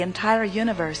The entire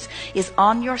universe is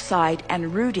on your side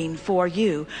and rooting for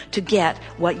you to get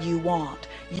what you want.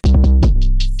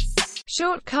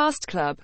 Short Cast Club